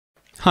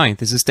Hi,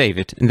 this is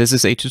David, and this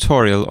is a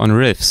tutorial on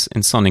riffs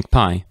in Sonic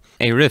Pi.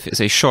 A riff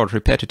is a short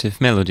repetitive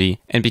melody,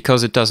 and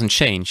because it doesn't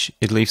change,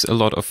 it leaves a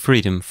lot of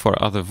freedom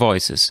for other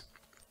voices.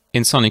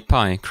 In Sonic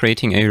Pi,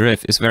 creating a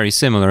riff is very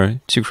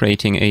similar to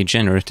creating a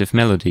generative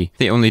melody.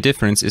 The only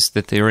difference is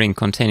that the ring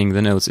containing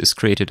the notes is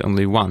created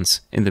only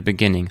once, in the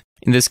beginning.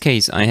 In this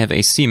case, I have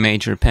a C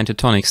major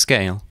pentatonic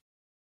scale,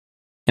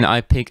 and I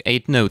pick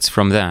 8 notes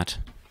from that.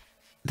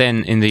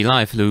 Then, in the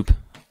live loop,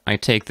 I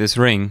take this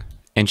ring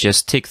and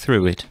just tick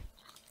through it.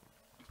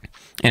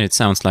 And it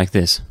sounds like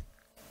this.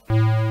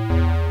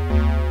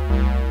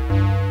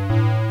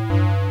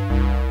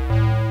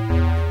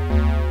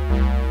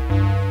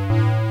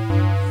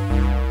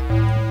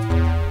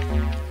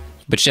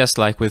 But just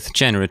like with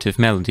generative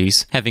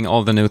melodies, having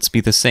all the notes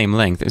be the same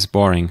length is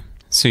boring.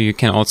 So you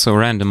can also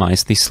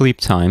randomize the sleep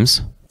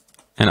times.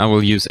 And I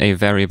will use a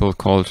variable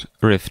called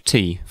riff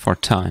t for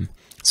time.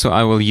 So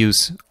I will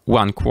use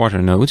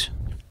 1/4 note,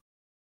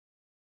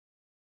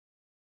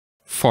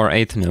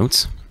 4/8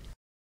 notes,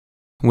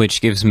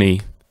 which gives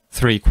me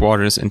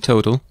 3/4 in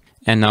total.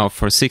 And now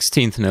for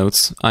 16th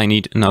notes I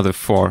need another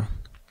 4.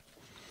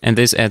 And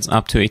this adds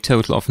up to a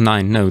total of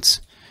 9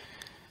 notes.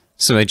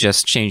 So I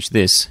just change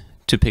this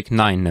to pick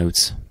 9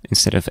 notes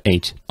instead of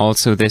 8.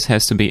 Also, this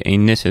has to be a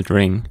knitted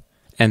ring.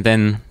 And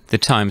then the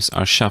times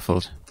are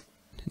shuffled.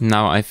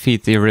 Now I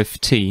feed the riff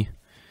T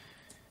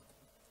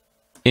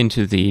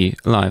into the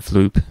live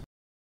loop.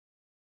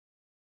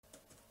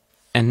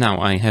 And now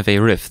I have a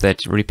riff that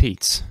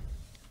repeats.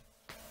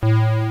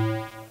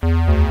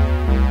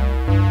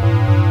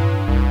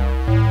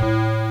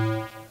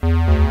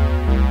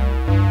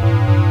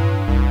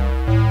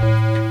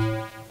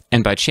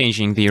 And by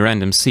changing the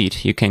random seed,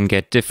 you can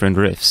get different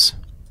riffs.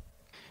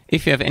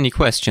 If you have any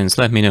questions,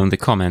 let me know in the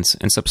comments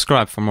and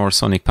subscribe for more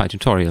Sonic Pi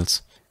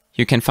tutorials.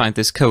 You can find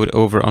this code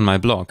over on my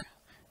blog,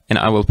 and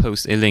I will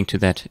post a link to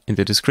that in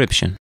the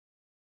description.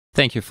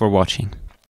 Thank you for watching.